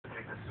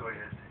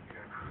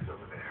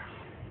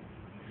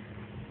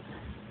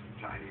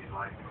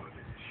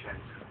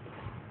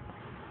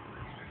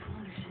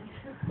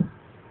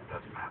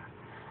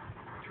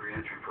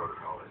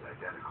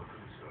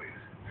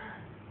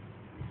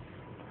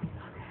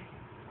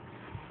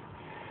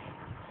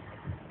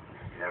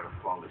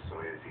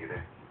is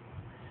either.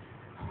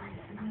 My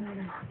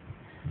simulator.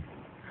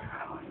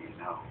 How do you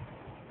know?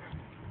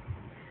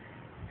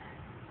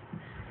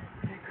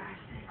 Did I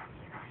crash it?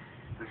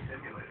 The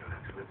simulator,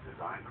 that's what it's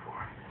designed for.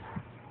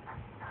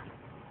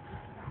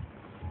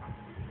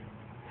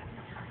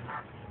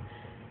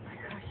 I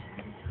crashed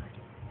it.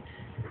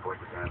 You've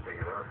worked with anything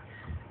at Earth,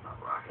 not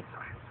rocket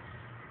science.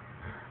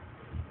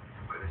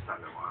 By this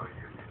time tomorrow,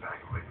 you're going to be back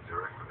in Lake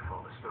Zurich with a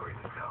hell of a story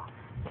to tell.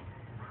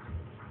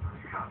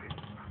 You copy?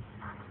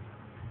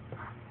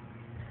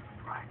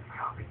 Right, you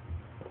copy?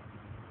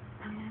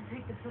 I'm gonna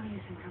take the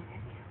Soyuz and come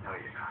get you. No,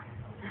 you're not.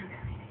 I'm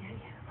coming to get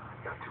you.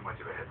 You've got too much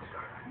of a head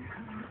start. I'm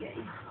coming to get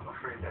you. I'm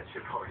afraid that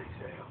ship already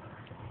sailed.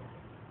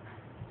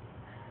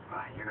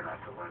 Ryan, you're going to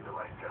have to learn to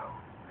let go.